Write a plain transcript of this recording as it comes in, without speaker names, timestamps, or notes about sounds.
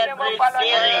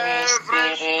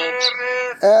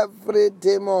every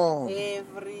demon,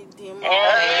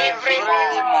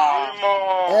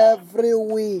 every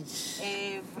witch,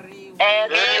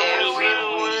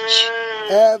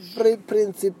 every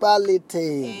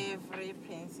principality,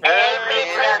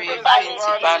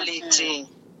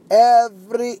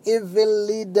 every evil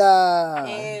leader,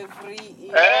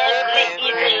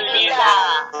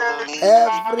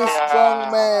 every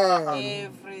strong man,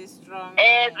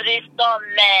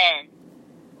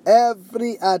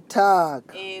 every attack,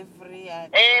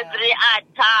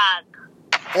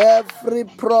 every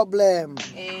problem,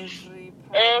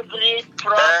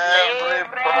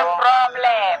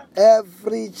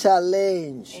 every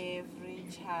challenge,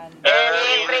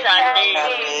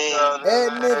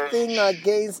 anything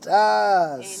against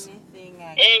us,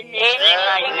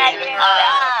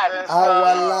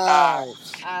 our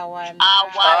lives,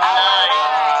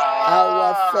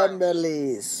 our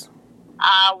families,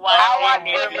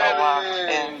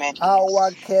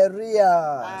 our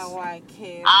careers,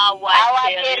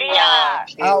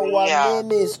 our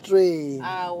ministry,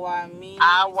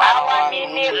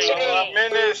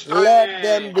 let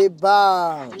them be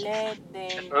bound.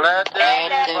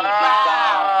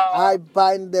 I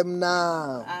bind them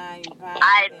now.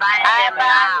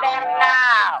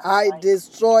 I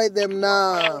destroy them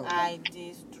now.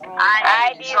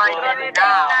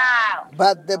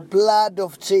 But the blood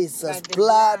of Jesus,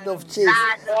 blood of Jesus,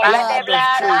 blood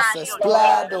of Jesus,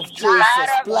 blood of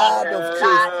Jesus, blood of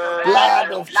Jesus,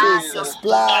 blood of Jesus,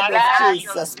 blood of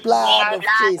Jesus, blood of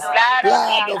Jesus,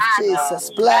 blood of Jesus,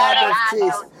 blood of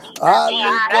Jesus,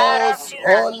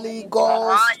 Holy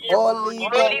Ghost, Holy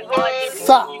Ghost,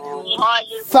 Holy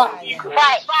Ghost, fire,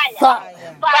 fire,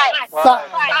 fire, fire, fire,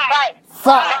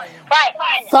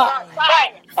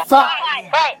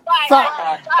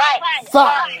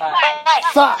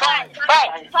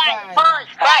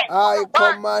 I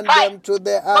command them to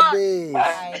the abyss.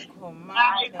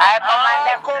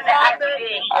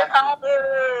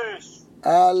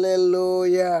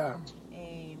 Hallelujah.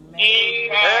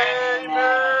 Amen.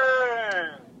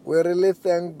 We really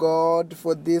thank God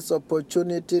for this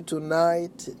opportunity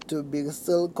tonight to be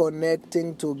still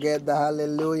connecting together.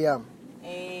 Hallelujah.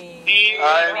 Amen.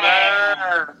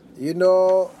 You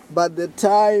know, by the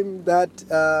time that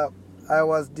I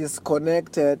was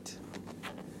disconnected,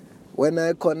 when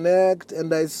I connect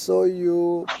and I saw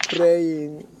you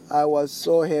praying, I was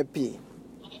so happy.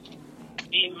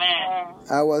 Amen.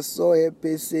 I was so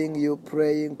happy seeing you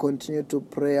praying, continue to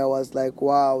pray. I was like,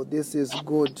 wow, this is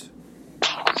good.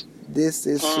 This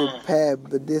is superb.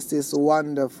 This is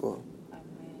wonderful.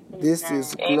 This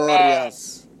is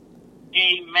glorious.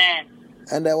 Amen.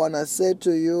 And I want to say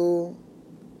to you,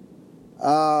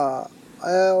 all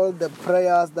the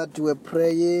prayers that we're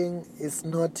praying is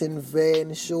not in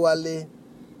vain. Surely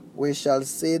we shall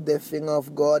see the finger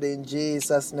of God in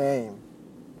Jesus' name.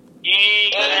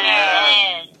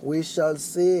 Amen. We shall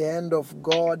see hand of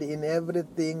God in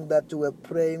everything that we're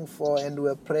praying for and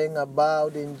we're praying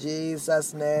about in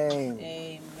Jesus' name.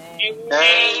 Amen.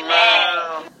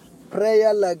 Amen.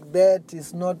 Prayer like that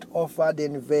is not offered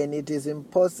in vain. It is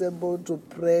impossible to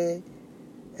pray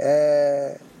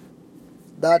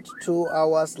that 2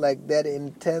 hours like that,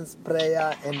 intense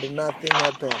prayer, and nothing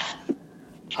happened.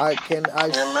 I can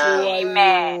assure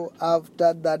you,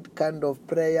 after that kind of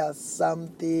prayer,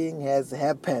 something has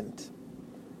happened.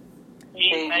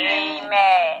 Amen.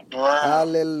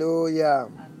 Hallelujah.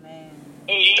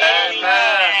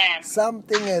 Amen.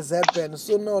 Something has happened.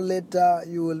 Sooner or later,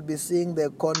 you will be seeing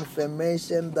the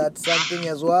confirmation that something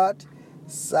has what?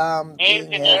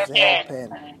 Something has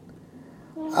happened.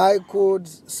 I could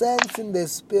sense in the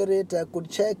spirit, I could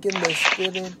check in the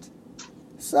spirit.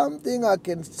 Something I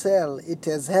can tell, it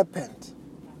has happened.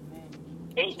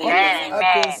 Amen.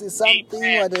 I can see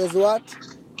something what is what?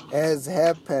 Has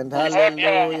happened.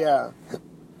 Hallelujah.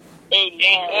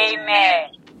 Amen.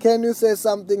 Can you say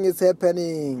something is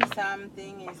happening?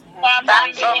 Something is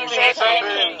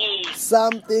happening.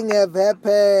 Something have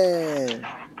happened.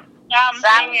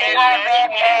 Something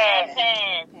have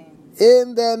happened.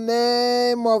 In the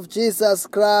name of Jesus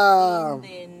Christ.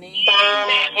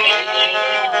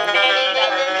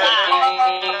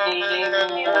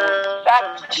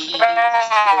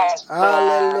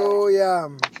 Hallelujah.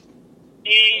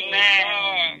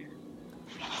 Amen.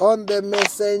 On the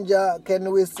messenger, can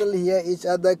we still hear each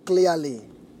other clearly?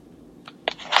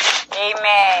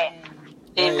 Amen.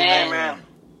 Amen.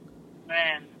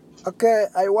 Amen. Okay,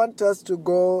 I want us to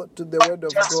go to the Word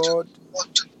of God.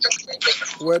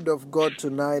 Word of God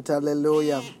tonight.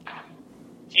 Hallelujah.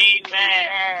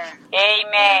 Amen.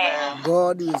 Amen.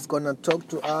 God is going to talk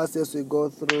to us as we go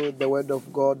through the Word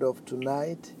of God of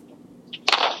tonight.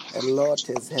 A lot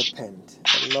has happened.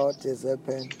 A lot has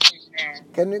happened.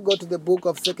 Can we go to the book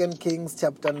of 2 Kings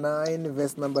chapter 9,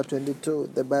 verse number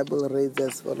 22? The Bible reads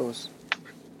as follows.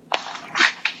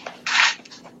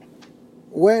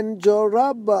 When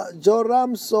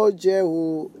Joram saw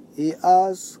Jehu, he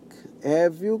asked,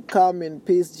 "Have you come in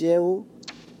peace, Jehu?"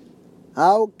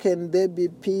 "How can there be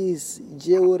peace?"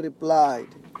 Jehu replied.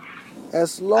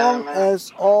 "As long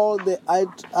as all the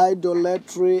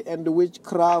idolatry and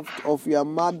witchcraft of your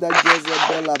mother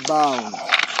Jezebel abound."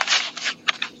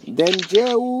 Then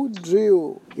Jehu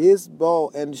drew his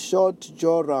bow and shot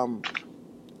Joram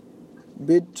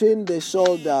between the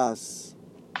shoulders.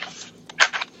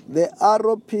 The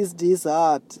arrow pierced his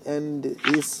heart, and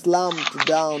he slumped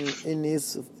down in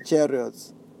his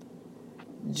chariots.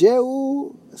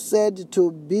 Jehu said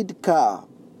to Bidkar,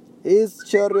 his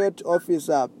chariot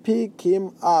officer, "Pick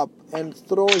him up and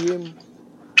throw him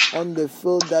on the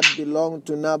field that belonged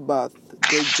to Naboth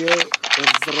the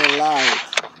Jezreelite.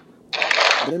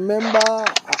 Remember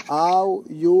how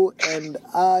you and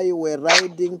I were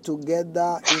riding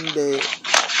together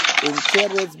in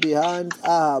chariots behind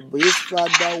Ahab, his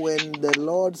father, when the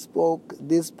Lord spoke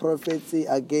this prophecy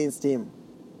against him.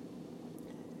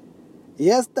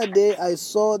 Yesterday I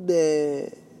saw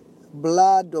the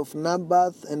blood of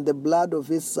Naboth and the blood of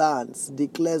his sons,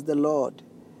 declares the Lord,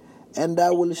 and I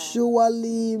will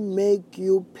surely make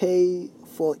you pay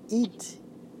for it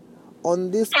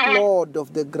on this plot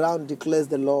of the ground, declares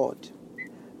the Lord.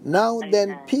 Now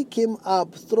then, pick him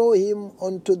up, throw him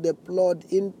onto the plot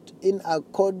in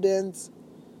accordance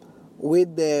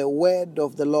with the word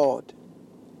of the Lord."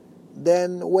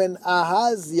 Then when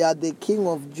Ahaziah, the king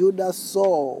of Judah,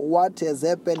 saw what has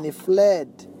happened, he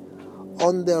fled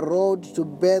on the road to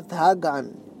Beth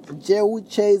Hagan. Jehu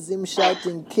chased him,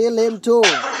 shouting, "Kill him too!"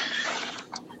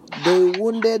 They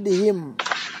wounded him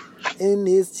in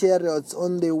his chariots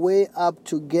on the way up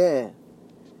to Ger,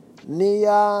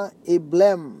 near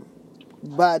Ibleam,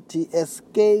 but he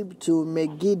escaped to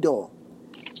Megiddo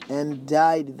and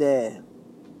died there.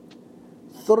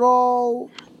 "Throw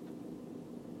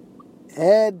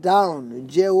her down,"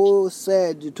 Jehu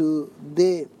said to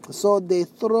them. So they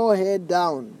threw her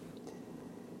down,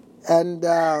 and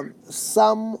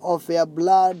some of her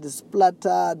blood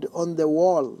splattered on the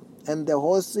wall, and the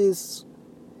horses,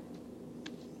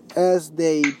 as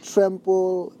they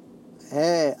trampled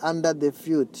her under the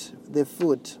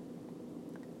foot.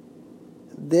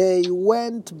 They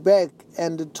went back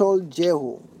and told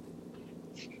Jehu,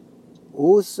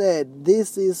 who said,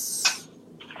 "This is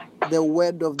the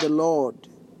word of the Lord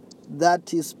that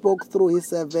he spoke through his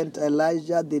servant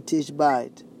Elijah the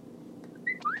Tishbite.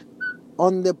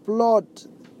 On the plot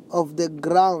of the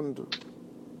ground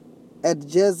at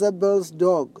Jezebel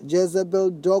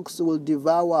dogs will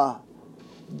devour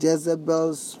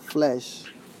Jezebel's flesh."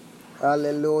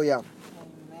 Hallelujah.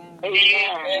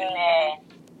 Amen.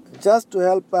 Just to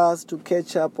help us to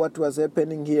catch up what was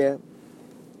happening here,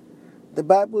 the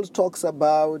Bible talks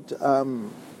about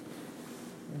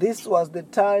this was the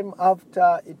time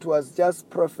after it was just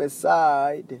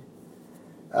prophesied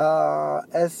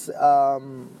as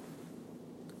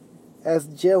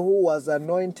Jehu was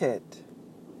anointed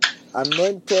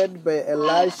by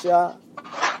Elisha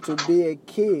to be a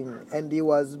king, and he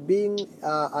was being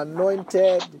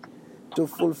anointed to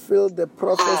fulfill the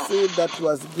prophecy that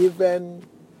was given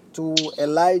to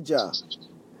Elijah.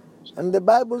 And the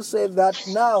Bible said that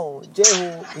now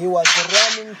Jehu, he was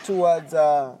running towards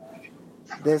the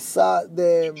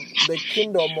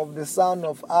kingdom of the son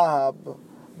of Ahab,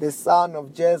 the son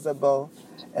of Jezebel.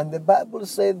 And the Bible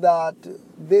said that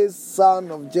this son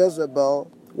of Jezebel,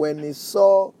 when he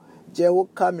saw Jehu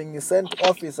coming, he sent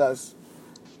officers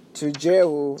to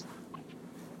Jehu.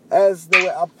 As they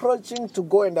were approaching to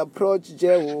go and approach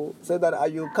Jehu, said that, "Are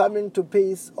you coming to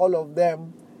peace?" All of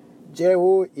them.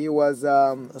 Jehu, he was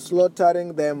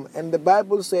slaughtering them. And the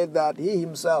Bible said that he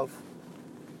himself,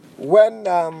 when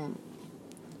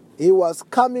he was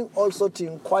coming also to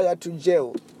inquire to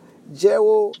Jehu,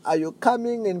 "Jehu, are you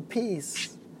coming in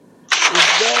peace?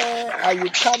 Are you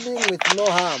coming with no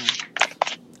harm?"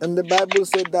 And the Bible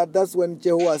said that that's when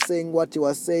Jehu was saying what he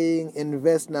was saying in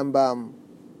verse number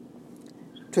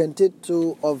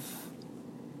 22 of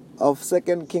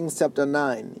 2 Kings chapter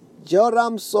 9.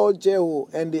 Joram saw Jehu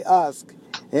and he asked,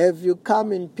 "Have you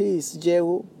come in peace,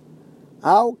 Jehu?"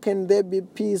 "How can there be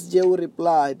peace?" Jehu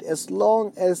replied, "as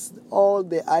long as all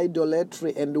the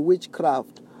idolatry and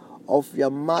witchcraft of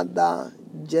your mother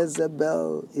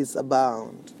Jezebel is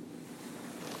abound."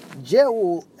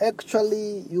 Jehu,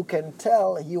 actually, you can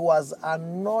tell he was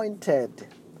anointed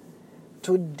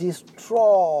to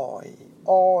destroy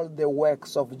all the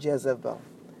works of Jezebel.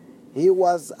 He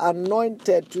was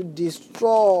anointed to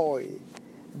destroy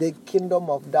the kingdom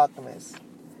of darkness.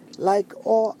 Like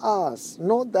all us,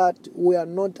 know that we are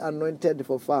not anointed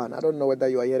for fun. I don't know whether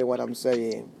you are hearing what I'm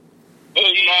saying.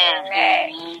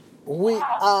 Amen. We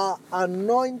are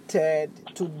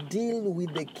anointed to deal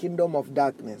with the kingdom of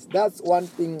darkness. That's one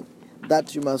thing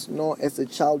that you must know as a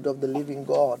child of the living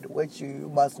God, which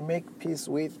you must make peace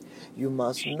with. You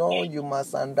must know, you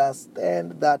must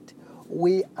understand that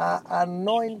we are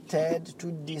anointed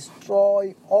to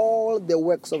destroy all the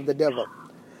works of the devil.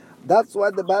 That's why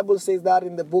the Bible says that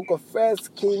in the book of 1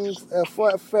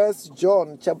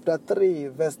 John chapter 3,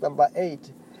 verse number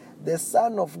 8. The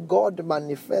Son of God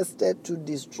manifested to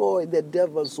destroy the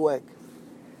devil's work.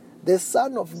 The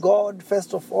Son of God,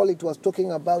 first of all, it was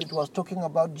talking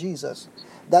about Jesus.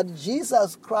 That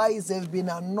Jesus Christ has been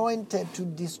anointed to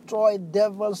destroy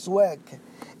devil's work.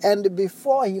 And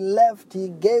before he left, he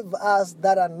gave us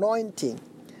that anointing,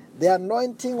 the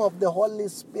anointing of the Holy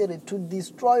Spirit, to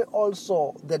destroy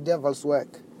also the devil's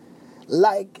work.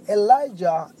 Like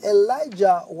Elijah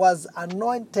was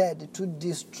anointed to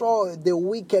destroy the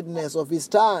wickedness of his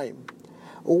time.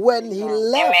 When he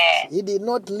left, he did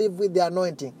not live with the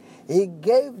anointing. He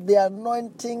gave the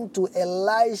anointing to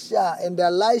Elisha, and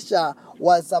Elisha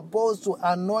was supposed to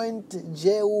anoint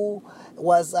Jehu,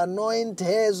 was anoint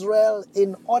Israel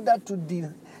in order to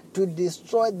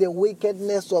destroy the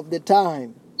wickedness of the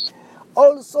time.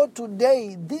 Also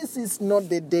today, this is not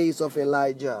the days of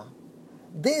Elijah.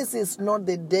 This is not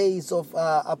the days of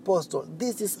Apostle.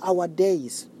 This is our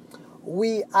days.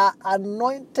 We are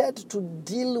anointed to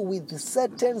deal with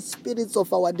certain spirits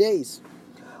of our days.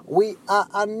 We are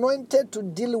anointed to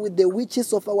deal with the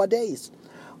witches of our days.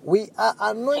 We are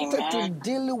anointed to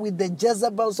deal with the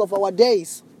Jezebels of our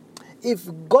days. If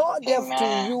God have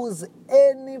to use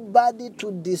anybody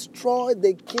to destroy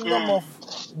the kingdom of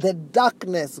the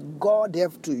darkness, God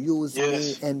have to use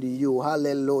me and you.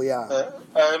 Hallelujah.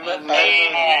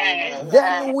 Amen.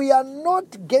 Then we are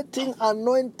not getting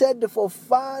anointed for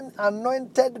fun,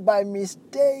 anointed by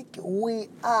mistake. We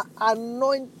are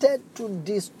anointed to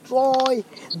destroy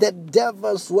the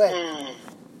devil's work.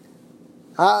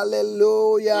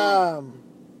 Hallelujah.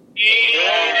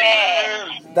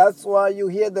 Amen. That's why you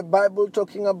hear the Bible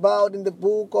talking about in the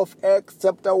book of Acts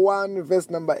chapter 1 verse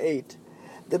number 8.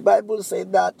 The Bible says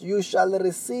that you shall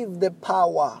receive the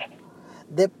power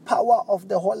of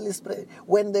the Holy Spirit.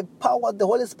 When the power of the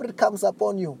Holy Spirit comes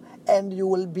upon you, and you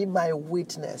will be my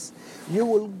witness. You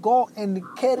will go and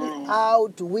carry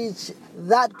out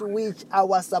that which I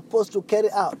was supposed to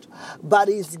carry out. But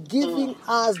he's giving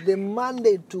us the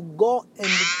mandate to go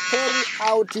and carry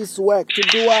out his work. To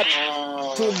do what?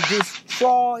 To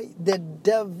destroy the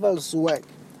devil's work.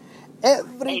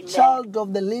 Every child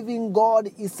of the living God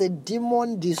is a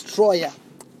demon destroyer.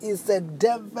 Is a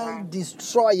devil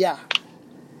destroyer.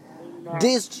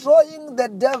 Destroying the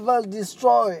devil,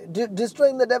 destroying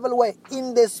the devil way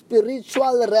in the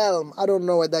spiritual realm. I don't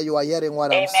know whether you are hearing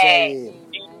what I'm saying.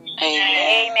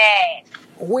 Amen.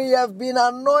 We have been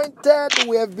anointed,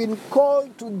 we have been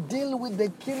called to deal with the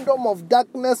kingdom of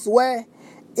darkness where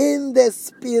in the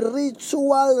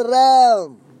spiritual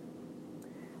realm.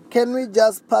 Can we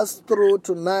just pass through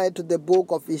tonight to the book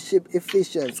of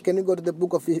Ephesians? Can you go to the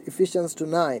book of Ephesians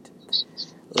tonight?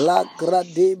 La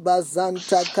grade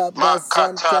bazanta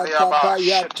kabazanta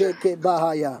kabaya teke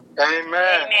bahaya.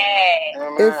 Amen.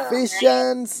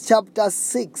 Ephesians chapter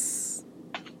 6.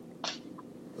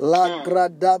 La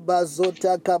grada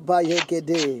bazota kabaya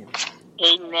gede.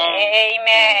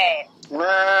 Amen.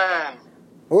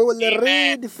 We will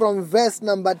read from verse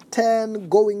number 10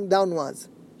 going downwards.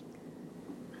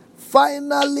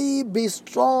 Finally, be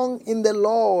strong in the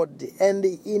Lord and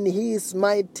in his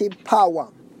mighty power.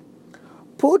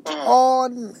 Put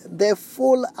on the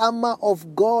full armor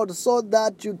of God so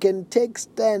that you can take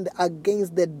stand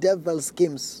against the devil's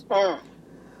schemes.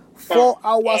 For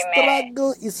our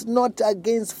struggle is not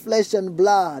against flesh and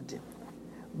blood,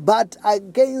 but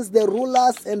against the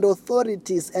rulers and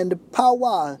authorities and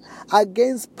power,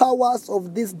 against powers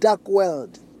of this dark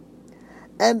world,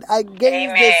 and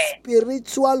against the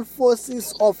spiritual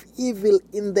forces of evil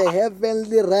in the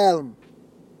heavenly realm.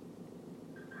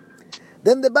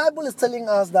 Then the Bible is telling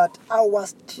us that our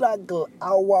struggle,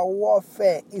 our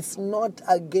warfare is not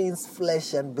against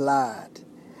flesh and blood.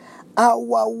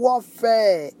 Our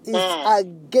warfare is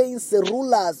against the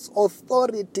rulers,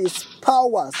 authorities,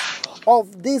 powers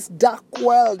of this dark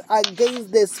world,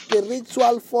 against the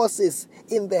spiritual forces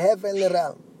in the heavenly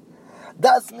realm.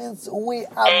 That means we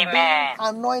are being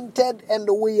anointed, and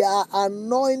we are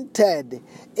anointed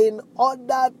in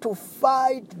order to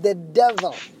fight the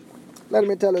devil. Let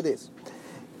me tell you this.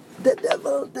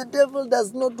 The devil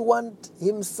does not want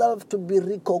himself to be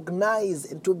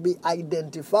recognized and to be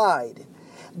identified.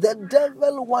 The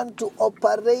devil wants to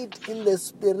operate in the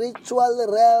spiritual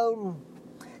realm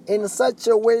in such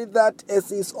a way that as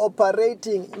he's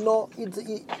operating,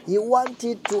 he wants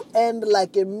it to end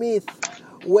like a myth.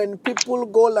 When people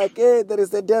go like, hey, there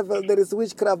is a devil, there is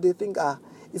witchcraft, they think,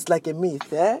 it's like a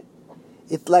myth, eh?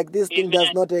 It's like this thing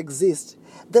does not exist.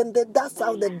 Then that's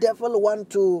how the devil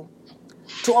wants to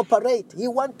operate. He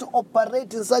wants to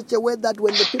operate in such a way that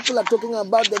when the people are talking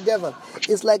about the devil,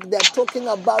 it's like they're talking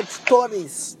about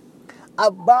stories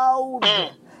about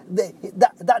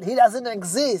that he doesn't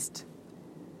exist.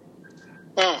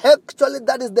 Actually,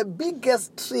 that is the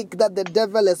biggest trick that the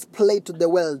devil has played to the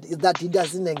world, is that he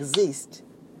doesn't exist.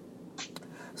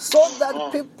 So that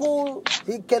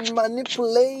he can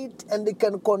manipulate and he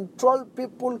can control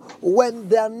people when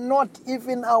they are not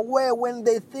even aware, when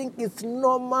they think it's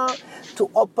normal to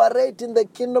operate in the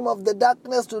kingdom of the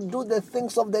darkness, to do the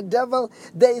things of the devil.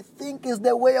 They think it's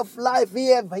the way of life. He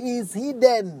is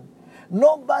hidden.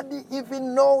 Nobody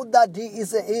even knows that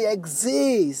he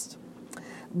exists.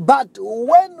 But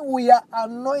when we are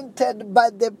anointed by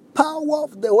the power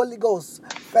of the Holy Ghost,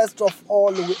 first of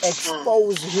all, we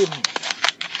expose him.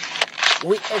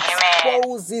 We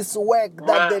expose his work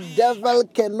that the devil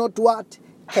cannot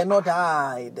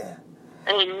hide.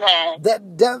 Amen. The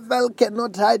devil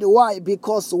cannot hide. Why?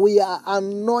 Because we are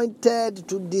anointed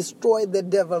to destroy the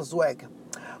devil's work.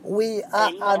 We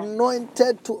are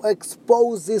anointed to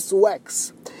expose his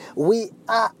works. We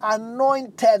are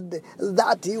anointed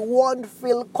that he won't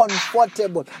feel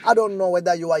comfortable. I don't know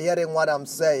whether you are hearing what I'm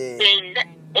saying.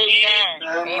 Amen.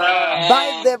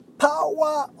 By the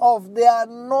power of the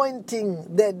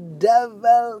anointing, the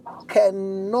devil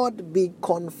cannot be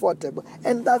comfortable.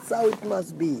 And that's how it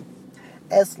must be.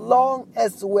 As long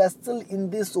as we're still in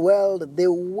this world,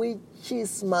 the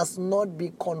witches must not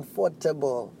be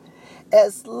comfortable.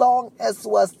 As long as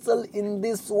we're still in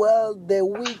this world, the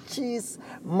witches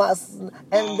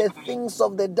and the things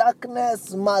of the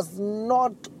darkness must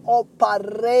not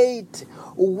operate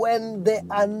when they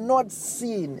are not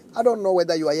seen. I don't know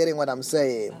whether you are hearing what I'm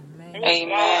saying.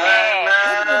 Amen.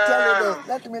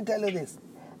 Let me tell you this.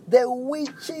 The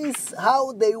witches,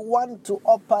 how they want to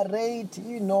operate,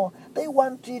 they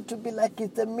want it to be like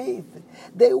it's a myth.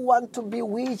 They want to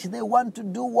bewitch. They want to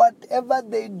do whatever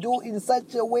they do in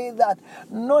such a way that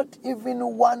not even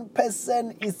one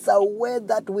person is aware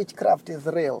that witchcraft is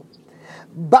real.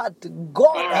 But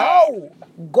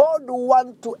God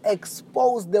wants to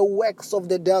expose the works of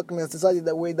the darkness in such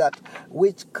a way that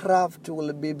witchcraft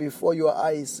will be before your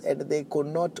eyes and they could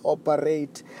not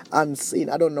operate unseen.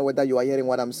 I don't know whether you are hearing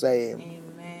what I'm saying.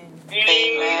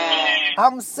 Amen.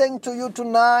 I'm saying to you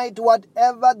tonight,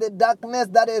 whatever the darkness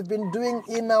that has been doing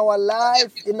in our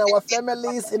life, in our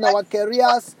families, in our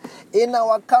careers, in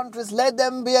our countries, let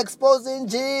them be exposed in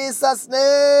Jesus'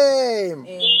 name.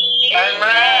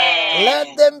 Amen.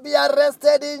 Let them be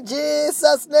arrested in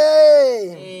Jesus'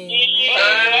 name.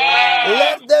 Amen.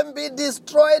 Let them be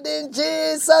destroyed in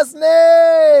Jesus'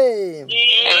 name.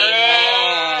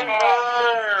 Amen.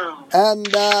 And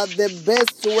the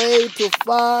best way to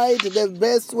fight, the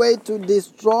best way to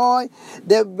destroy,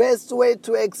 the best way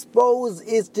to expose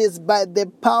is by the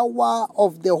power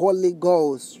of the Holy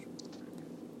Ghost.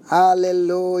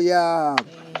 Hallelujah.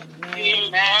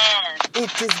 Amen.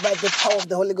 It is by the power of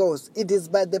the Holy Ghost. It is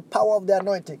by the power of the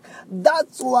anointing.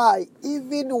 That's why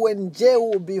even when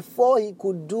Jehu, before he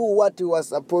could do what he was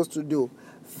supposed to do,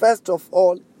 first of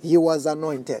all, he was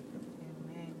anointed.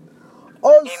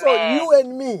 Also, you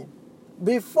and me,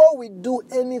 before we do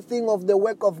anything of the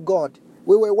work of God,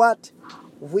 we were what?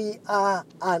 We are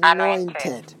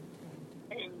anointed.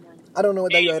 I don't know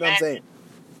whether you heard what I'm saying.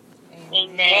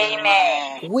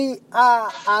 Amen. We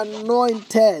are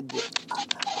anointed.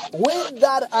 With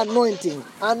that anointing,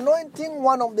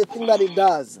 one of the things that it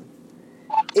does,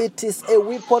 it is a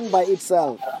weapon by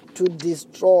itself to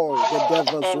destroy the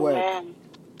devil's work.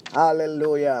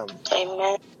 Hallelujah.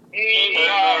 Amen.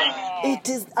 It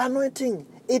is anointing.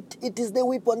 It is the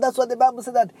weapon. That's what the Bible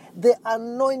said, that the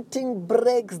anointing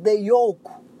breaks the yoke.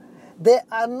 The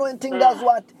anointing does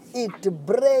what? It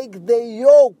breaks the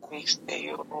yoke.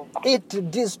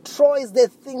 It destroys the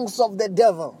things of the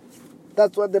devil.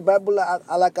 That's what the Bible,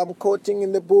 like I'm quoting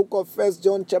in the book of 1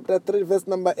 John chapter 3, verse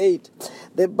number 8.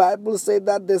 The Bible says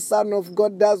that the Son of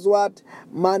God does what?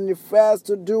 Manifests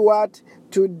to do what?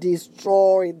 To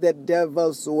destroy the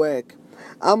devil's work.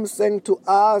 I'm saying to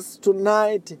us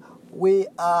tonight, we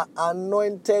are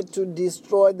anointed to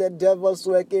destroy the devil's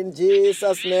work in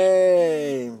Jesus'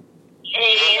 name.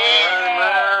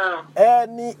 Amen.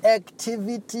 Any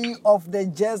activity of the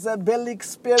Jezebelic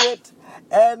spirit,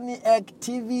 any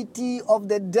activity of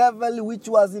the devil which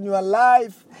was in your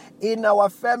life, in our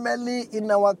family, in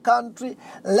our country,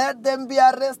 let them be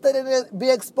arrested and be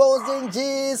exposed in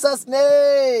Jesus'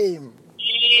 name.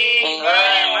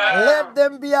 Amen. Let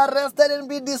them be arrested and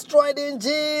be destroyed in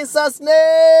Jesus'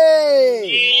 name.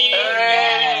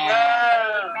 Amen.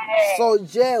 So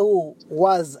Jehu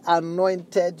was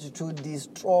anointed to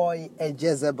destroy a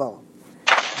Jezebel.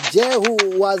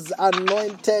 Jehu was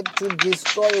anointed to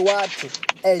destroy what?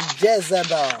 A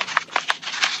Jezebel.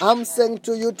 I'm saying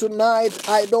to you tonight,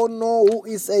 I don't know who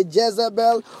is a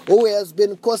Jezebel, who has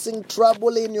been causing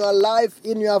trouble in your life,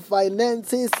 in your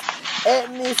finances,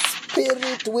 any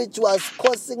spirit which was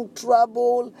causing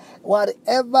trouble,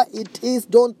 whatever it is,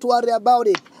 don't worry about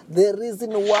it. The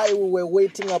reason why we were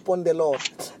waiting upon the Lord,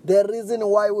 the reason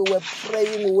why we were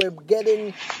praying, we were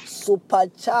getting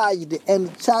supercharged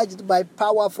and charged by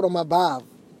power from above.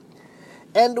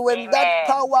 And when that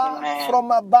power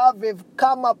from above have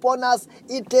come upon us,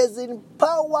 it has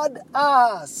empowered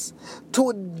us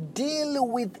to deal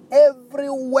with every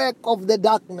work of the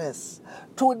darkness,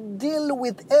 to deal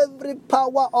with every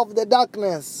power of the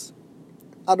darkness.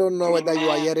 I don't know whether you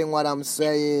are hearing what I'm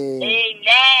saying. Amen.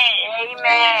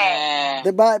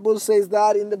 The Bible says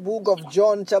that in the book of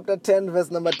John chapter 10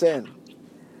 verse number 10.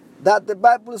 That the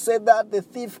Bible said that the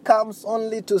thief comes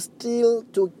only to steal,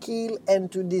 to kill,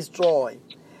 and to destroy.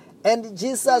 And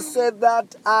Jesus said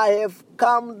that I have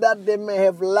come that they may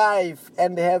have life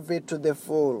and have it to the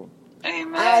full.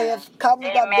 Amen. I have come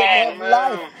that they may have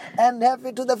life and have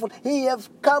it to the full. He have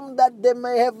come that they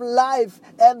may have life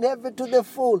and have it to the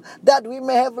full. That we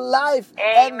may have life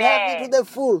and have it to the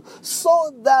full.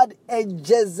 So that a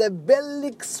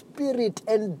Jezebelic spirit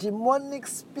and demonic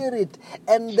spirit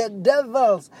and the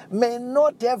devils may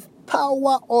not have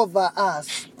power over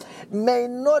us. May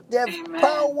not have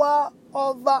power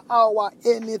over our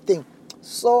anything.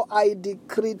 So I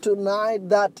decree tonight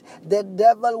that the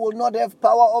devil will not have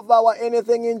power over our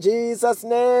anything in Jesus'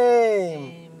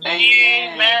 name.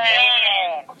 Amen.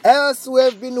 As we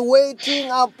have been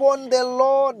waiting upon the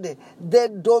Lord, the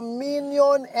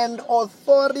dominion and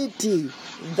authority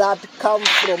that comes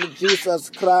from Jesus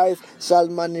Christ shall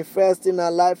manifest in our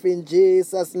life in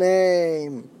Jesus'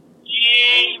 name.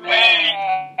 Amen.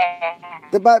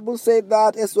 The Bible said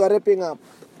that as we are wrapping up,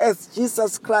 as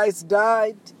Jesus Christ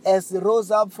died, as he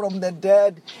rose up from the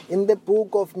dead, in the book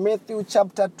of Matthew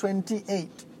chapter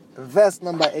 28, verse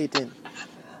number 18.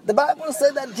 The Bible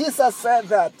said that Jesus said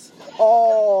that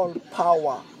all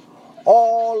power,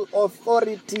 all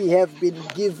authority have been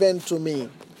given to me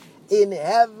in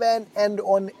heaven and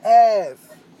on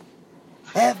earth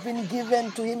have been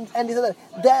given to him. And he said,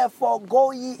 therefore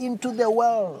go ye into the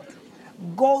world.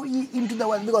 Go ye into the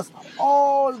world, because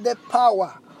all the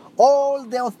power, all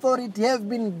the authority have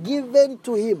been given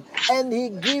to him, and he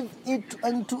gives it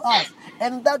unto us.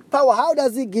 And that power, how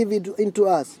does he give it into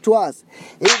us? To us,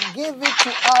 he gives it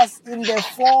to us in the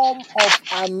form of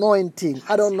anointing.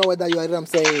 I don't know whether you are what I'm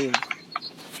saying.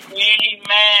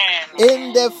 Amen.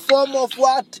 In the form of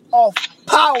what? Of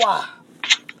power.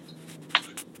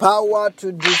 Power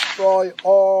to destroy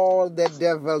all the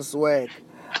devil's work.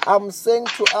 I'm saying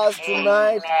to us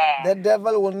tonight, the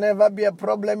devil will never be a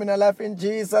problem in our life in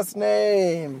Jesus'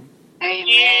 name.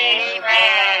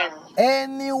 Amen.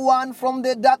 Anyone from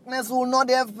the darkness will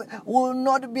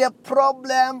not be a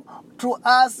problem to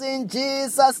us in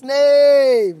Jesus'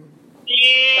 name.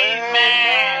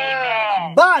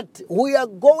 Amen. But we are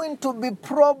going to be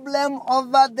problem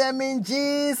over them in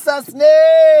Jesus'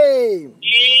 name.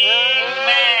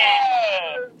 Amen.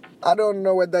 I don't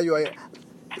know whether you are.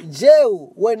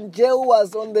 Jehu, when Jehu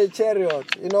was on the chariot,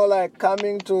 like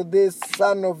coming to this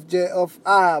son of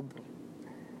Ahab,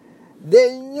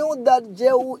 they knew that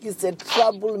Jehu is a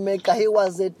troublemaker. He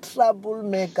was a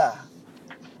troublemaker.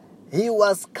 He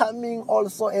was coming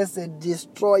also as a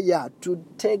destroyer to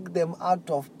take them out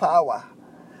of power.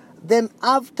 Then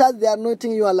after the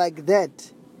anointing, you are like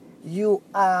that. You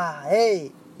are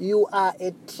a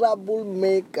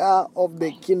troublemaker of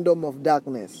the kingdom of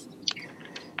darkness.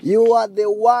 You are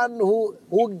the one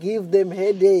who give them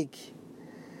headache.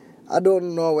 I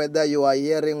don't know whether you are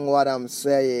hearing what I'm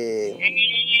saying.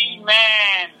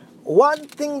 Amen. One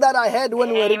thing that I heard when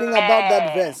we were reading about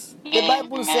that verse, the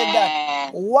Bible said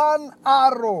that one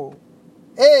arrow,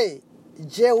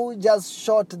 Jehu just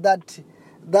shot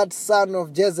that son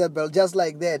of Jezebel just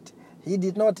like that. He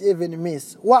did not even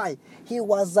miss. Why? He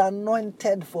was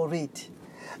anointed for it.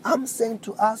 I'm saying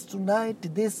to us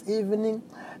tonight, this evening,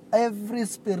 every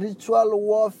spiritual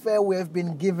warfare we have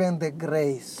been given the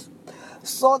grace.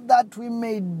 so that we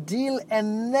may deal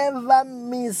and never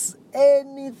miss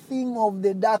anything of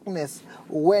the darkness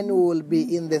when we will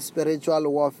be in the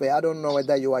spiritual warfare. I don't know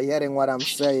whether you are hearing what I'm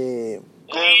saying.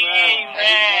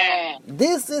 Amen.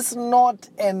 This is not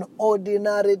an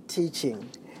ordinary teaching.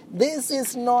 This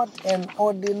is not an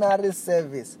ordinary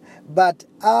service. But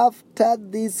after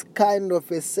this kind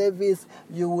of a service,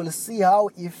 you will see how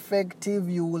effective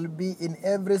you will be in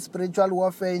every spiritual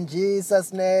warfare in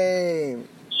Jesus' name.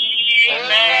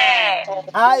 Amen.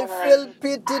 I feel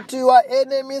pity to your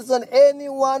enemies and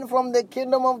anyone from the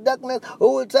kingdom of darkness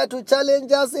who will try to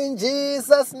challenge us in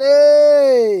Jesus'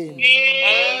 name.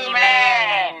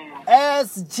 Amen.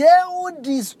 As Jehu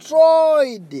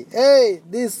destroyed,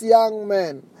 this young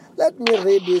man. Let me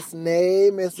read his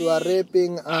name as we are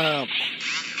wrapping up.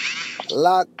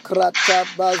 La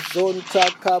Krataba Zonta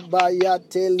Kabaya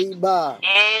Teliba.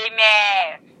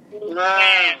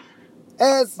 Amen.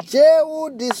 As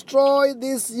Jehu destroyed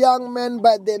this young man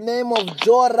by the name of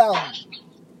Joram,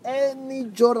 any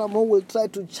Joram who will try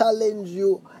to challenge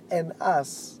you and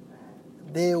us,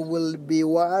 they will be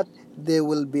what? They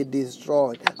will be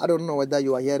destroyed. I don't know whether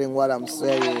you are hearing what I'm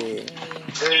saying.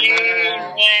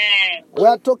 Amen. We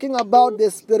are talking about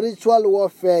the spiritual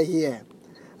warfare here.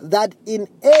 That in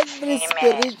every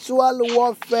spiritual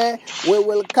warfare, we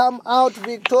will come out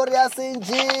victorious in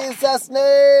Jesus'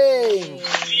 name.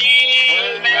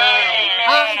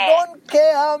 I don't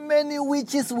care how many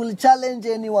witches will challenge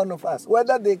any one of us,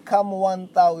 whether they come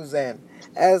 1,000.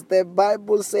 As the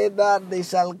Bible said that they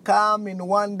shall come in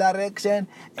one direction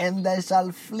and they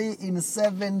shall flee in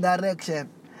 7 directions.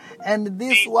 And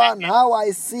this one, how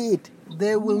I see it,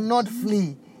 they will not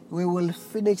flee. We will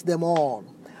finish them all.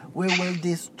 We will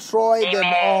destroy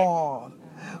them all.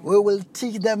 We will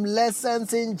teach them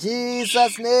lessons in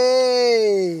Jesus'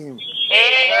 name.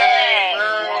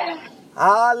 Amen.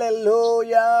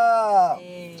 Hallelujah.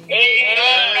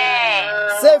 Amen.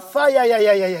 Say fire, yeah.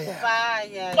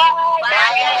 Fire.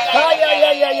 Fire,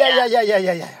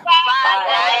 yeah.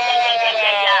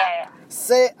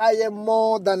 Say, I am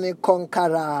more than a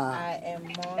conqueror. I am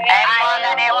more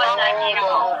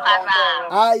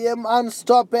I am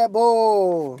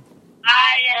unstoppable.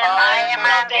 I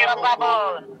am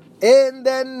unstoppable. In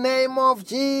the name of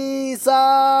Jesus.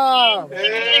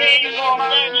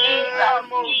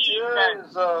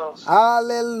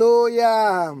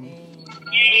 Hallelujah.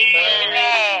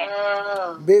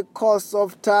 Amen. Because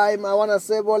of time, I want to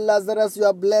say, well, Lazarus, you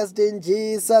are blessed in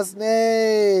Jesus'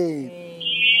 name.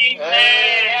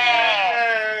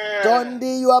 Amen.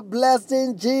 Tondi, you are blessed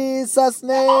in Jesus'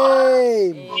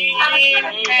 name.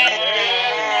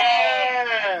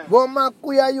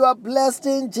 Bomakuya, you are blessed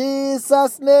in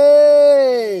Jesus'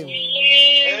 name.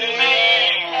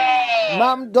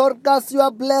 Mam Dorcas, you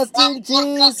are blessed in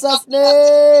Jesus'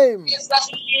 name.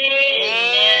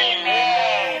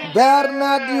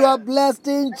 Bernard, you are blessed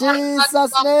in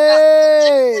Jesus'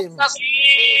 name.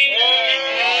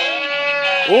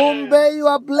 Umbe, you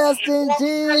are blessed in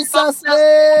Jesus'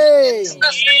 name.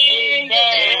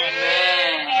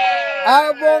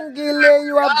 Avongile,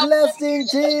 you are blessed in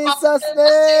Jesus'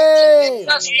 name.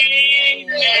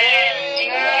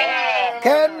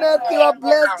 Kenneth, you are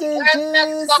blessed in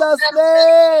Jesus'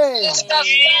 name.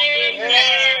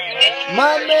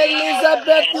 Mama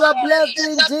Elizabeth, you are blessed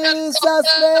in Jesus'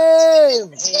 name.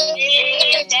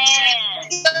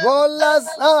 Volas,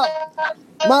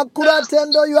 Makura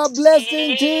Tendo, you are blessed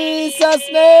in Jesus'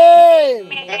 name.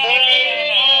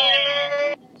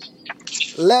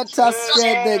 Let us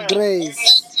share the grace.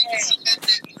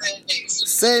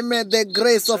 Say, may the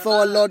grace of our Lord